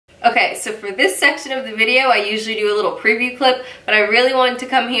Okay, so for this section of the video, I usually do a little preview clip, but I really wanted to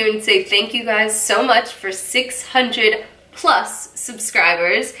come here and say thank you guys so much for 600 plus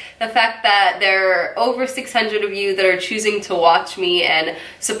subscribers. The fact that there are over 600 of you that are choosing to watch me and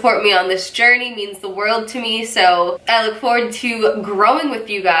support me on this journey means the world to me. So I look forward to growing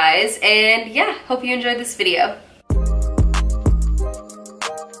with you guys, and yeah, hope you enjoyed this video.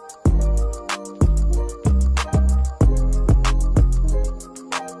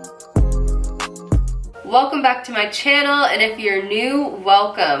 Welcome back to my channel, and if you're new,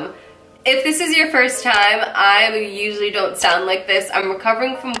 welcome. If this is your first time, I usually don't sound like this. I'm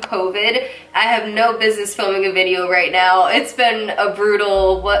recovering from COVID. I have no business filming a video right now. It's been a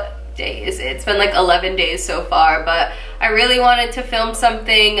brutal, what day is it? It's been like 11 days so far, but I really wanted to film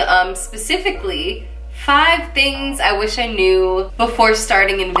something specifically 5 things I wish I knew before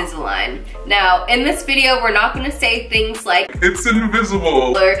starting Invisalign. Now, in this video, we're not gonna say things like, "It's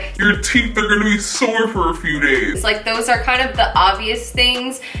invisible," or "Your teeth are gonna be sore for a few days." Like, those are kind of the obvious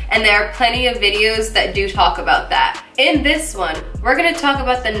things, and there are plenty of videos that do talk about that. In this one, we're gonna talk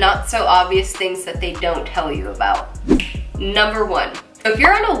about the not so obvious things that they don't tell you about. Number 1, if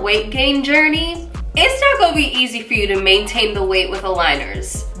you're on a weight gain journey, it's not gonna be easy for you to maintain the weight with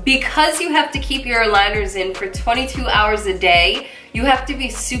aligners. Because you have to keep your aligners in for 22 hours a day, you have to be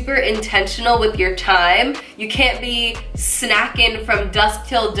super intentional with your time. You can't be snacking from dusk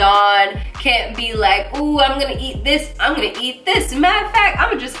till dawn. Can't be like, ooh, I'm gonna eat this, I'm gonna eat this. Matter of fact, I'm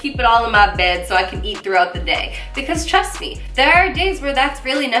gonna just keep it all in my bed so I can eat throughout the day. Because trust me, there are days where that's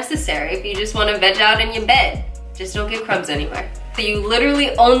really necessary if you just wanna veg out in your bed. Just don't get crumbs anywhere. So you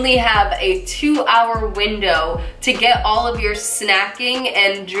literally only have a 2-hour window to get all of your snacking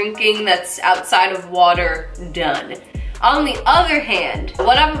and drinking that's outside of water done. On the other hand,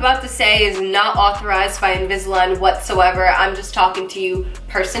 what I'm about to say is not authorized by Invisalign whatsoever. I'm just talking to you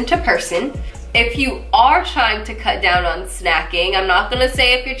person to person. If you are trying to cut down on snacking, I'm not gonna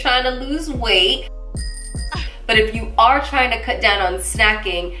say if you're trying to lose weight, but if you are trying to cut down on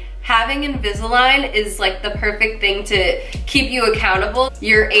snacking, having Invisalign is like the perfect thing to keep you accountable.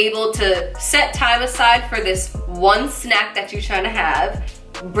 You're able to set time aside for this one snack that you're trying to have,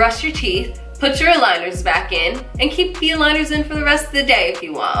 brush your teeth, put your aligners back in, and keep the aligners in for the rest of the day if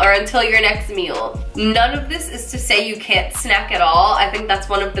you want, or until your next meal. None of this is to say you can't snack at all. I think that's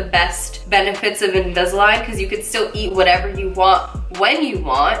one of the best benefits of Invisalign, because you can still eat whatever you want when you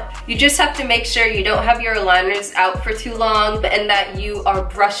want. You just have to make sure you don't have your aligners out for too long and that you are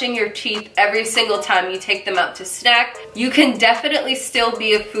brushing your teeth every single time you take them out to snack. You can definitely still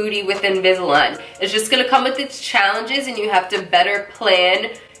be a foodie with Invisalign. It's just gonna come with its challenges, and you have to better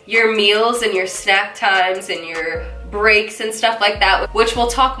plan your meals and your snack times and your breaks and stuff like that, which we'll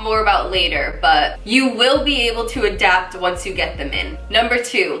talk more about later, but you will be able to adapt once you get them in. Number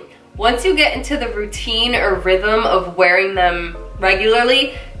 2, once you get into the routine or rhythm of wearing them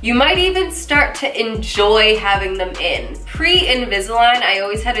regularly, you might even start to enjoy having them in. Pre-Invisalign, I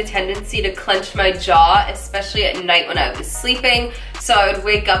always had a tendency to clench my jaw, especially at night when I was sleeping, so I would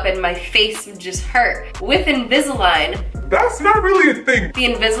wake up and my face would just hurt. With Invisalign, that's not really a thing. The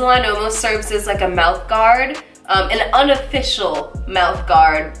Invisalign almost serves as like a mouth guard, an unofficial mouth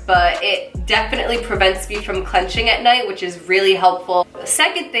guard, but it definitely prevents me from clenching at night, which is really helpful. The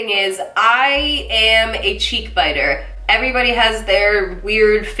second thing is, I am a cheek biter. Everybody has their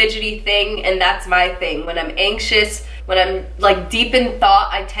weird fidgety thing, and that's my thing. When I'm anxious, when I'm like deep in thought,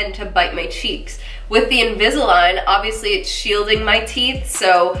 I tend to bite my cheeks. With the Invisalign, obviously it's shielding my teeth,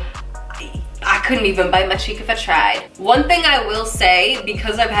 so I couldn't even bite my cheek if I tried. One thing I will say,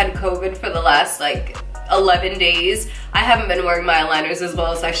 because I've had COVID for the last like 11 days, I haven't been wearing my aligners as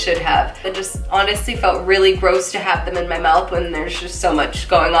well as I should have. It just honestly felt really gross to have them in my mouth when there's just so much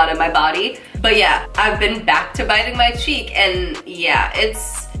going on in my body. But yeah, I've been back to biting my cheek, and yeah,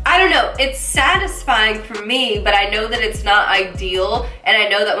 I don't know, it's satisfying for me, but I know that it's not ideal, and I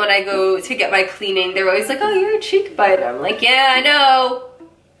know that when I go to get my cleaning, they're always like, "Oh, you're a cheek biter." I'm like, yeah, I know.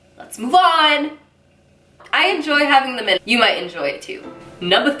 Let's move on. I enjoy having them in. You might enjoy it too.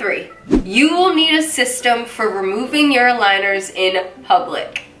 Number 3, you will need a system for removing your aligners in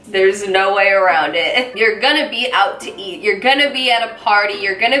public. There's no way around it. You're gonna be out to eat. You're gonna be at a party.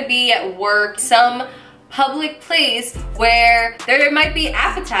 You're gonna be at work, some public place where there might be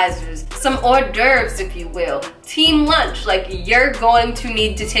appetizers, some hors d'oeuvres, if you will, team lunch. Like, you're going to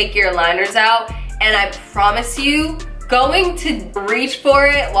need to take your aligners out, and I promise you, going to reach for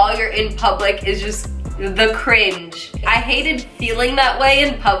it while you're in public is just the cringe. I hated feeling that way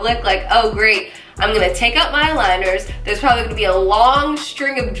in public, like, oh great, I'm gonna take out my aligners. There's probably gonna be a long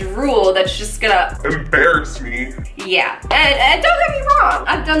string of drool that's just gonna embarrass me. Yeah, and don't get me wrong.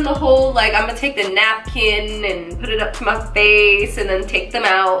 I've done the whole, like, I'm gonna take the napkin and put it up to my face and then take them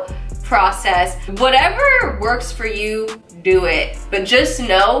out process. Whatever works for you, do it. But just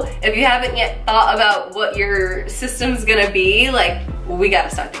know, if you haven't yet thought about what your system's gonna be, like, we gotta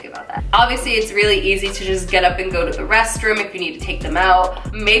start thinking about that. Obviously, it's really easy to just get up and go to the restroom if you need to take them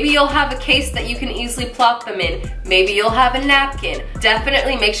out. Maybe you'll have a case that you can easily plop them in. Maybe you'll have a napkin.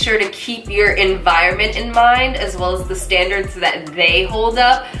 Definitely make sure to keep your environment in mind as well as the standards that they hold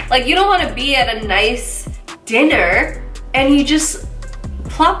up. Like, you don't wanna be at a nice dinner and you just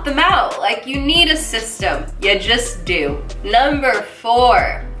plop them out. Like, you need a system. You just do. Number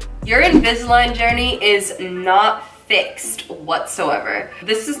 4, your Invisalign journey is not fixed whatsoever.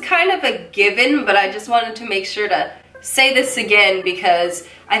 This is kind of a given, but I just wanted to make sure to say this again because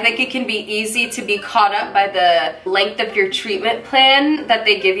I think it can be easy to be caught up by the length of your treatment plan that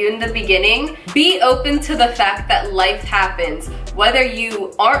they give you in the beginning. Be open to the fact that life happens. Whether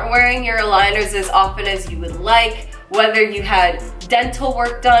you aren't wearing your aligners as often as you would like, whether you had dental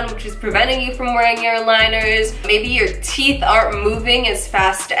work done, which is preventing you from wearing your aligners. Maybe your teeth aren't moving as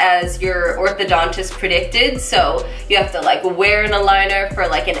fast as your orthodontist predicted, so you have to like wear an aligner for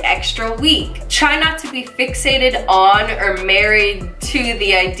like an extra week. Try not to be fixated on or married to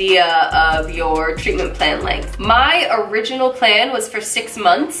the idea of your treatment plan length. My original plan was for 6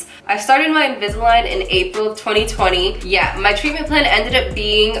 months. I started my Invisalign in April of 2020. Yeah, my treatment plan ended up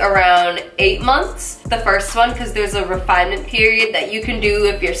being around 8 months, the first one, because there's a refinement period that you can do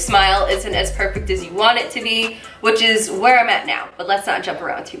if your smile isn't as perfect as you want it to be, which is where I'm at now, but let's not jump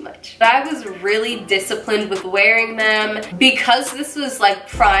around too much. But I was really disciplined with wearing them. Because this was like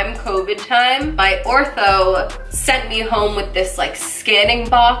prime COVID time, my ortho sent me home with this like scanning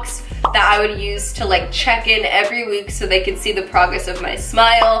box that I would use to like check in every week so they could see the progress of my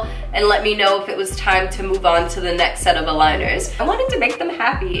smile and let me know if it was time to move on to the next set of aligners. I wanted to make them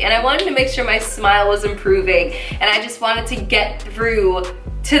happy and I wanted to make sure my smile was improving and I just wanted to get through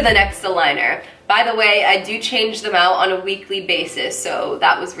to the next aligner. By the way, I do change them out on a weekly basis, so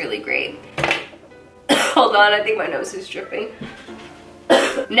that was really great. Hold on, I think my nose is dripping.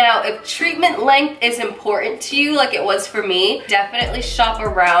 Now, if treatment length is important to you, like it was for me, definitely shop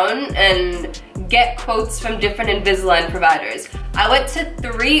around and get quotes from different Invisalign providers. I went to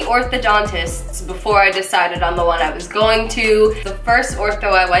 3 orthodontists before I decided on the one I was going to. The first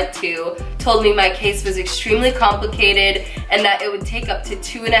ortho I went to told me my case was extremely complicated and that it would take up to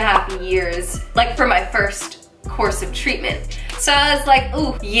 2.5 years, like for my first course of treatment. So I was like,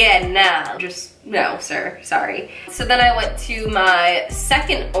 ooh, yeah, nah, just no, sir, sorry. So then I went to my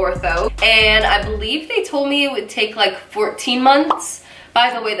second ortho and I believe they told me it would take like 14 months.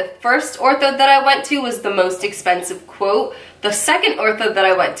 By the way, the first ortho that I went to was the most expensive quote. The second ortho that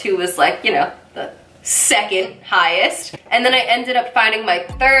I went to was like, you know, the second highest. And then I ended up finding my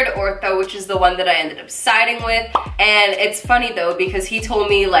third ortho, which is the one that I ended up siding with. And it's funny though, because he told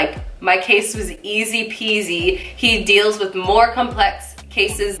me like my case was easy peasy. He deals with more complex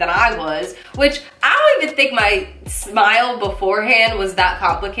cases than I was, which I don't even think my smile beforehand was that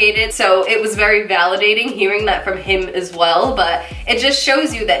complicated. So it was very validating hearing that from him as well. But it just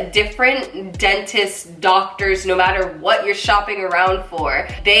shows you that different dentists, doctors, no matter what you're shopping around for,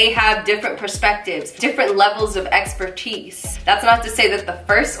 they have different perspectives, different levels of expertise. That's not to say that the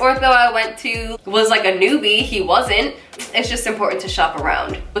first ortho I went to was like a newbie. He wasn't. It's just important to shop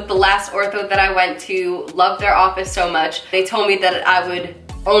around. With the last ortho that I went to, loved their office so much. They told me that I would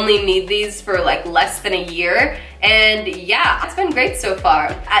only need these for like less than a year. And yeah, it's been great so far.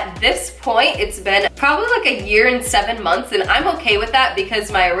 At this point, it's been probably like a year and 7 months and I'm okay with that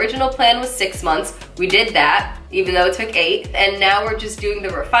because my original plan was 6 months. We did that, even though it took 8. And now we're just doing the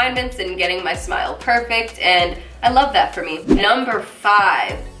refinements and getting my smile perfect. And I love that for me. Number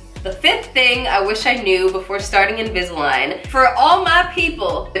 5. The 5th thing I wish I knew before starting Invisalign, for all my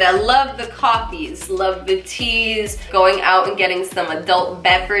people that love the coffees, love the teas, going out and getting some adult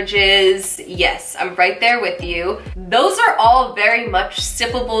beverages, yes, I'm right there with you. Those are all very much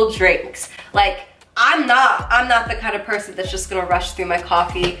sippable drinks. Like, I'm not the kind of person that's just gonna rush through my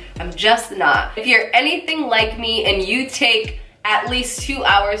coffee. I'm just not. If you're anything like me and you take at least 2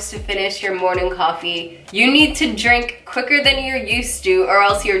 hours to finish your morning coffee. You need to drink quicker than you're used to, or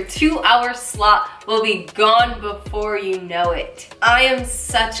else your 2-hour slot will be gone before you know it. I am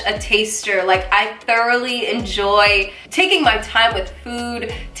such a taster. Like, I thoroughly enjoy taking my time with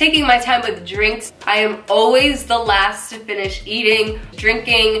food, taking my time with drinks. I am always the last to finish eating,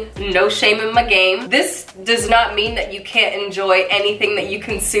 drinking, no shame in my game. This does not mean that you can't enjoy anything that you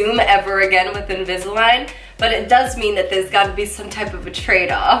consume ever again with Invisalign, but it does mean that there's got to be some type of a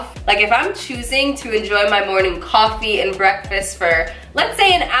trade-off. Like, if I'm choosing to enjoy my morning coffee and breakfast for, let's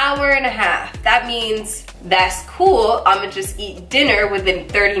say, an hour and a half, that means that's cool. I'm gonna just eat dinner within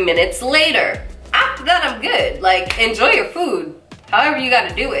 30 minutes later. After that, I'm good. Like, enjoy your food, however you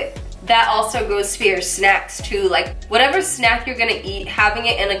gotta do it. That also goes for your snacks too. Like, whatever snack you're gonna eat, having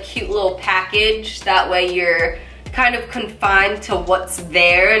it in a cute little package, that way you're kind of confined to what's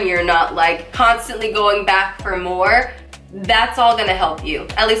there and you're not like constantly going back for more. That's all gonna help you.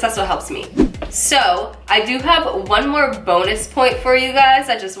 At least that's what helps me. So I do have one more bonus point for you guys.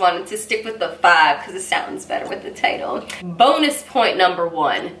 I just wanted to stick with the 5 because it sounds better with the title. Bonus point number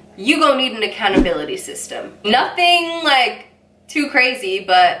 1, you gonna need an accountability system. Nothing like too crazy,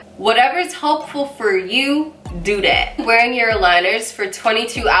 but whatever's helpful for you, do that. Wearing your aligners for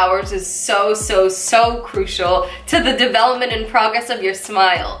 22 hours is so crucial to the development and progress of your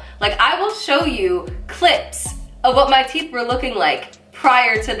smile. Like, I will show you clips of what my teeth were looking like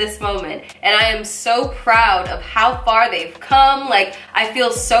prior to this moment, and I am so proud of how far they've come. Like, I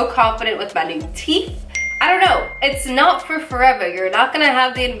feel so confident with my new teeth. I don't know, it's not for forever. You're not gonna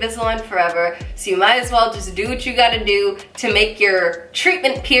have the Invisalign forever, so you might as well just do what you gotta do to make your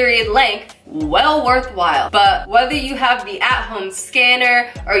treatment period length well worthwhile. But whether you have the at-home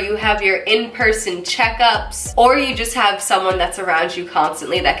scanner, or you have your in-person checkups, or you just have someone that's around you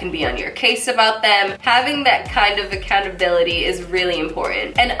constantly that can be on your case about them, having that kind of accountability is really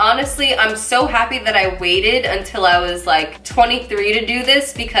important. And honestly, I'm so happy that I waited until I was like 23 to do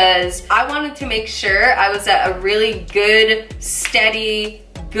this, because I wanted to make sure I was at a really good, steady,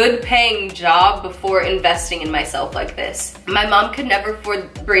 good paying job before investing in myself like this. My mom could never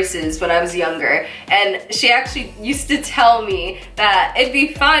afford braces when I was younger, and she actually used to tell me that it'd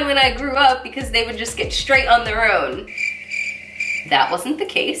be fine when I grew up because they would just get straight on their own. That wasn't the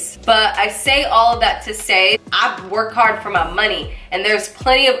case. But I say all of that to say, I work hard for my money, and there's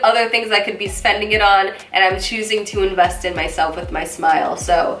plenty of other things I could be spending it on, and I'm choosing to invest in myself with my smile.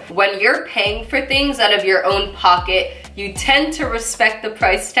 So when you're paying for things out of your own pocket, you tend to respect the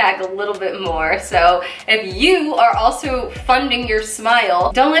price tag a little bit more. So if you are also funding your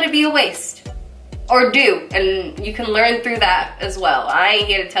smile, don't let it be a waste. Or do, and you can learn through that as well. I ain't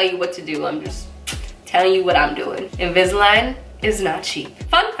here to tell you what to do, I'm just telling you what I'm doing. Invisalign is not cheap.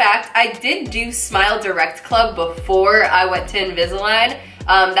 Fun fact, I did do SmileDirectClub before I went to Invisalign.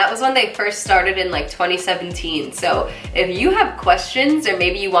 That was when they first started in like 2017. So if you have questions, or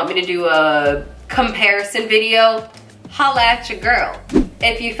maybe you want me to do a comparison video, holla at your girl.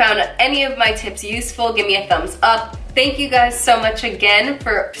 If you found any of my tips useful, give me a thumbs up. Thank you guys so much again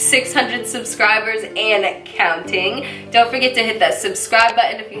for 600 subscribers and counting. Don't forget to hit that subscribe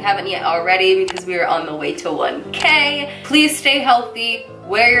button if you haven't yet already, because we are on the way to 1K. Please stay healthy,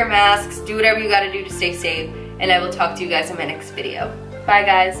 wear your masks, do whatever you gotta do to stay safe, and I will talk to you guys in my next video. Bye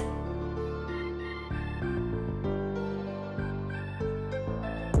guys.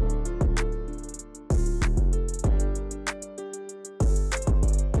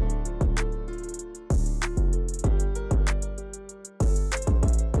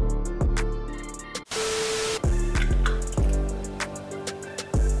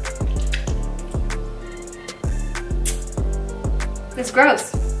 It's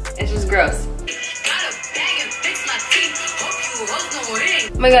gross. It's just gross.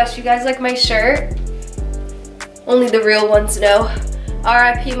 Oh my gosh, you guys like my shirt? Only the real ones know.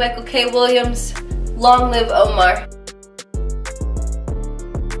 R.I.P. Michael K. Williams. Long live Omar.